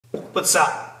What's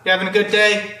up? You having a good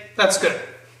day? That's good.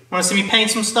 Want to see me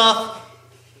paint some stuff?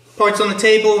 Parts on the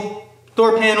table,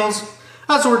 door panels?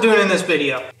 That's what we're doing in this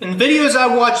video. In the videos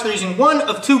I watched, they're using one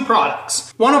of two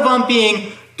products. One of them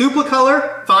being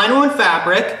Duplicolor Vinyl and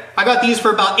Fabric. I got these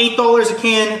for about $8 a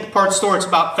can. At the parts store it's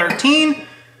about $13.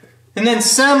 And then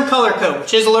SEM Color Coat,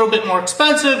 which is a little bit more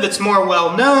expensive. It's more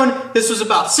well known. This was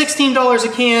about $16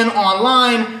 a can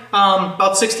online,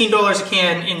 about $16 a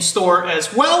can in store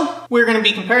as well. We're going to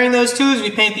be comparing those two as we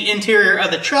paint the interior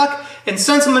of the truck. And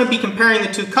since I'm going to be comparing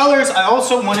the two colors, I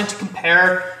also wanted to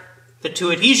compare the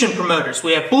two adhesion promoters.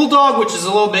 We have Bulldog, which is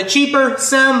a little bit cheaper,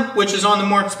 SEM, which is on the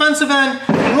more expensive end.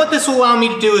 And what this will allow me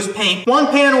to do is paint one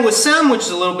panel with SEM, which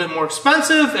is a little bit more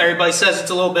expensive. Everybody says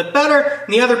it's a little bit better.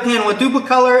 And the other panel with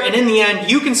Duplicolor. And in the end,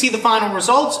 you can see the final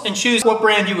results and choose what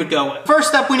brand you would go with. First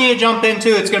step we need to jump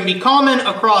into, it's going to be common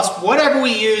across whatever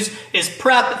we use, is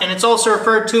prep. And it's also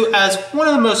referred to as one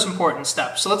of the most important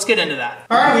steps. So let's get into that.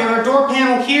 All right, we have our door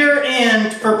panel here.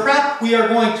 And for prep, we are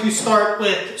going to start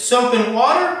with soap and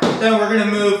water. Then we're going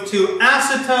to move to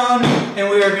acetone, and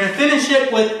we are going to finish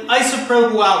it with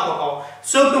isopropyl alcohol.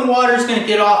 Soap and water is going to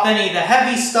get off any of the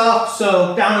heavy stuff,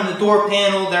 so down in the door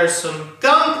panel there's some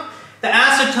gunk. The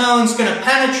acetone is going to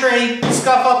penetrate,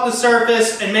 scuff up the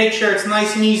surface, and make sure it's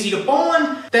nice and easy to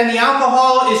bond. Then the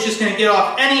alcohol is just going to get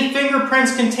off any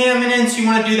fingerprints, contaminants. You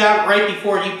want to do that right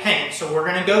before you paint. So we're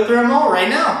going to go through them all right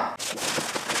now.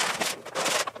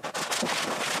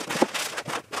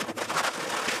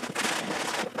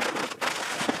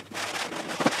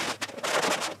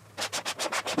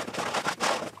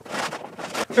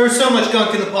 There was so much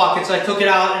gunk in the pockets, I took it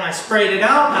out and I sprayed it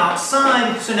out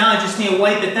outside, so now I just need to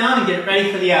wipe it down and get it ready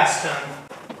for the acetone.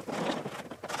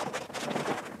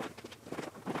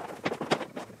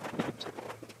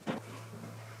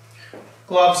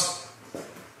 Gloves.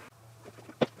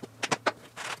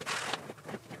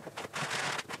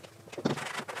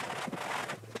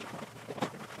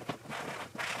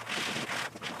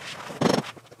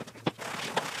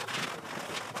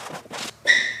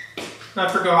 I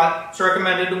forgot, it's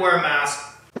recommended to wear a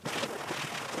mask.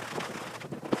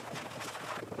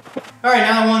 Alright,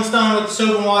 now that one's done with the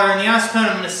soap and water and the acetone,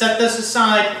 I'm going to set this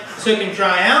aside so it can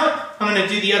dry out. I'm going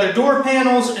to do the other door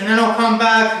panels, and then I'll come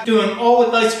back doing all with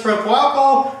isopropyl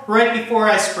alcohol right before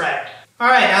I spray.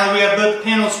 Alright, now that we have both the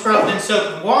panels scrubbed in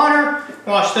soap and water,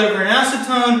 washed over in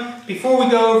acetone, before we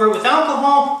go over it with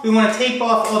alcohol, we want to tape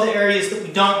off all the areas that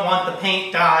we don't want the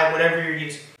paint, dye, whatever you're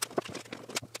using.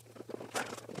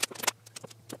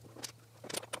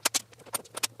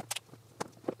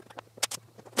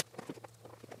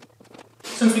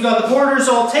 Since we got the borders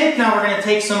all taped, now we're going to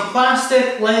take some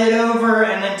plastic, lay it over,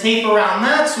 and then tape around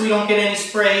that so we don't get any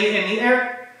spray in the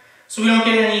air. So we don't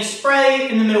get any spray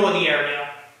in the middle of the area.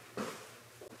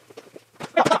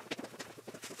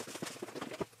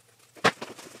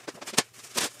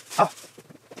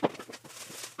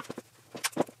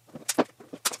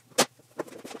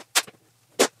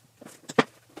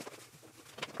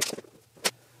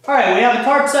 Alright, we have the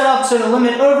tarp set up so to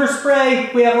limit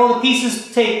overspray. We have all the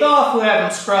pieces taped off, we have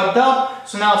them scrubbed up.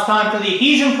 So now it's time for the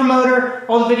adhesion promoter.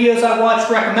 All the videos I watched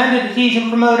recommended adhesion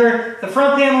promoter. The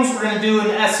front panels we're going to do in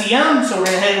SEM, so we're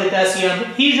going to head with the SEM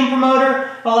adhesion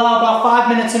promoter. Allow about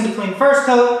 5 minutes in between first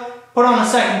coat, put on the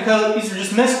second coat. These are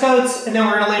just mist coats, and then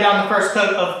we're going to lay down the first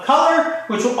coat of color,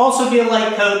 which will also be a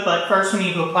light coat, but first we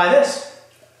need to apply this.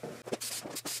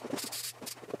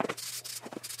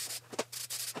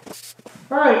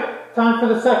 Alright, time for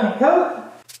the second coat.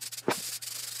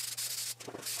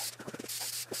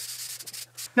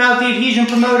 Now that the adhesion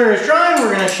promoter is drying,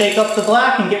 we're going to shake up the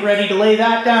black and get ready to lay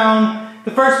that down.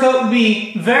 The first coat will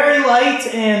be very light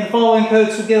and the following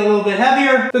coats will get a little bit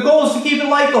heavier. The goal is to keep it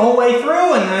light the whole way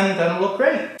through and then it'll look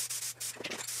great.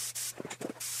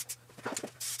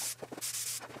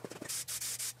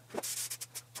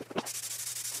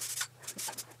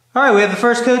 Alright, we have the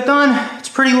first coat done. It's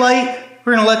pretty light.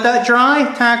 We're going to let that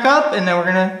dry, tack up, and then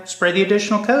we're going to spray the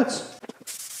additional coats.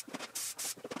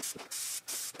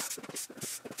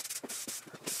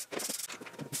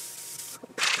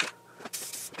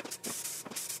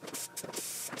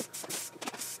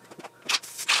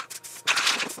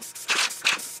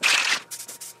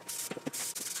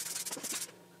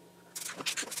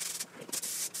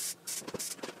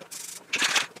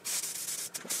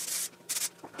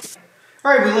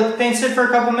 Alright, we let the paint sit for a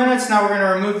couple minutes. Now we're going to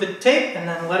remove the tape and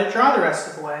then let it dry the rest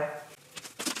of the way.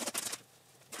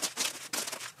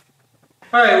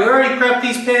 Alright, we already prepped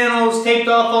these panels, taped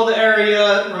off all the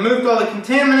area, removed all the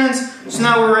contaminants. So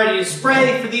now we're ready to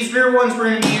spray. For these rear ones, we're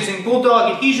going to be using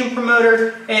Bulldog Adhesion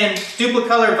Promoter and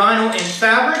Duplicolor Vinyl and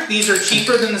Fabric. These are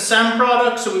cheaper than the SEM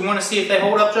products, so we want to see if they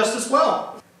hold up just as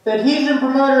well. The Adhesion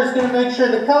Promoter is going to make sure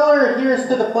the color adheres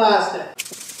to the plastic.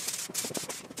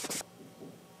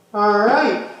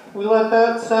 Alright, we let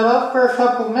that set up for a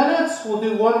couple minutes. We'll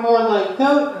do one more light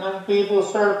coat and then we'll be able to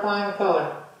start applying the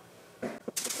color.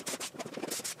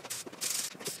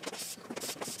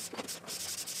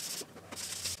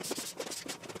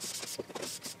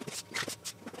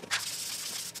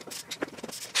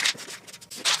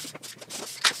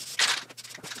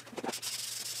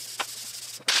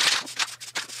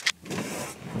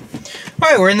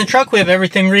 Alright, we're in the truck. We have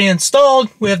everything reinstalled.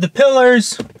 We have the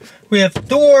pillars, we have the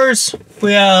doors,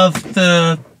 we have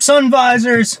the sun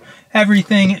visors.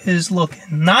 Everything is looking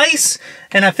nice.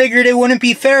 And I figured it wouldn't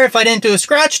be fair if I didn't do a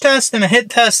scratch test and a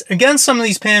hit test against some of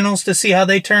these panels to see how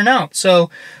they turn out. So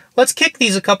let's kick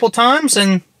these a couple times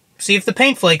and see if the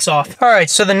paint flakes off. Alright,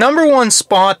 so the number one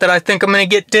spot that I think I'm going to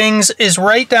get dings is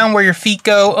right down where your feet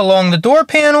go along the door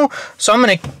panel. So I'm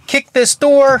going to kick this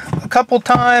door a couple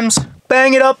times,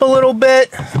 bang it up a little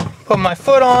bit, put my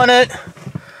foot on it,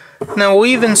 and then we'll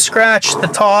even scratch the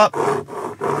top,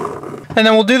 and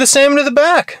then we'll do the same to the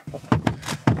back.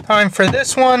 Time for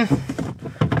this one,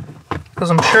 because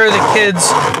I'm sure the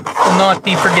kids will not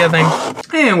be forgiving.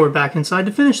 And we're back inside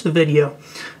to finish the video.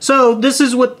 So this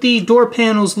is what the door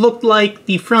panels looked like,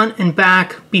 the front and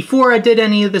back, before I did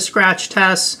any of the scratch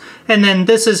tests. And then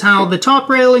this is how the top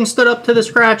railing stood up to the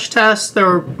scratch test. There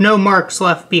were no marks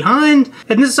left behind.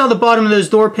 And this is how the bottom of those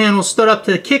door panels stood up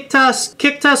to the kick test.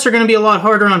 Kick tests are going to be a lot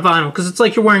harder on vinyl because it's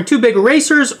like you're wearing two big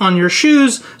erasers on your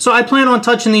shoes. So I plan on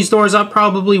touching these doors up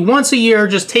probably once a year,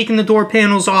 just taking the door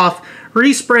panels off,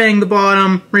 respraying the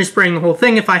bottom, respraying the whole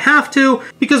thing if I have to,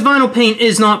 because vinyl paint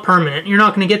is not permanent. You're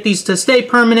not going to get these to stay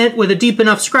permanent. With a deep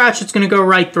enough scratch, it's going to go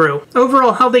right through.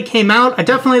 Overall, how they came out, I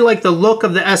definitely like the look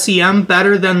of the SEM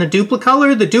better than the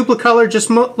Duplicolor. The Duplicolor just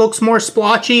looks more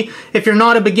splotchy. If you're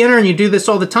not a beginner and you do this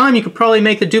all the time, you could probably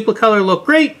make the Duplicolor look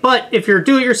great, but if you're a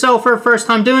do-it-yourselfer, first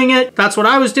time doing it, that's what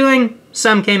I was doing.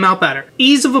 SEM came out better.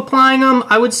 Ease of applying them,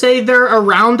 I would say they're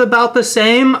around about the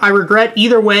same. I regret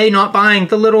either way not buying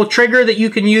the little trigger that you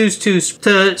can use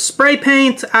to spray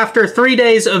paint. After 3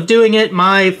 days of doing it,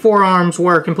 my forearms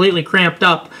were completely cramped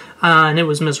up. And it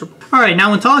was miserable. Alright,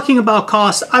 now when talking about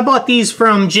cost, I bought these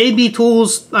from JB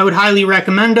Tools. I would highly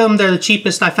recommend them. They're the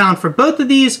cheapest I found for both of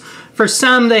these. For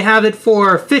SEM, they have it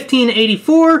for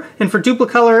 $15.84, and for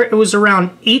Duplicolor, it was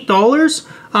around $8.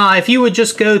 If you would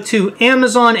just go to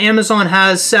Amazon, Amazon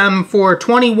has SEM for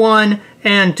 $21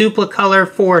 and Duplicolor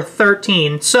for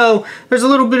 $13. So there's a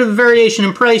little bit of a variation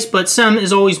in price, but SEM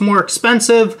is always more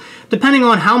expensive. Depending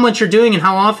on how much you're doing and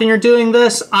how often you're doing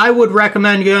this, I would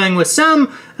recommend going with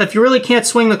SEM. If you really can't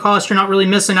swing the cost, you're not really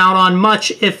missing out on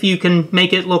much if you can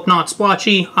make it look not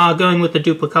splotchy, going with the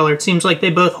Duplicolor. It seems like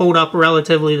they both hold up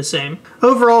relatively the same.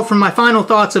 Overall, from my final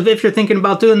thoughts of if you're thinking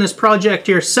about doing this project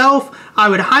yourself, I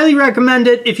would highly recommend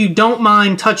it if you don't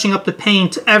mind touching up the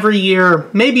paint every year,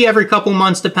 maybe every couple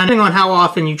months, depending on how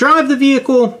often you drive the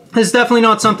vehicle. It's definitely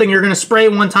not something you're going to spray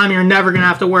one time and you're never going to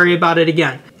have to worry about it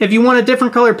again. If you want a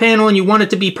different color panel and you want it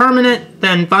to be permanent,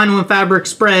 then vinyl and fabric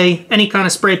spray, any kind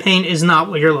of spray paint is not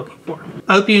what you're looking for.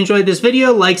 I hope you enjoyed this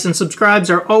video. Likes and subscribes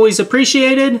are always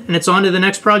appreciated, and it's on to the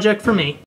next project for me.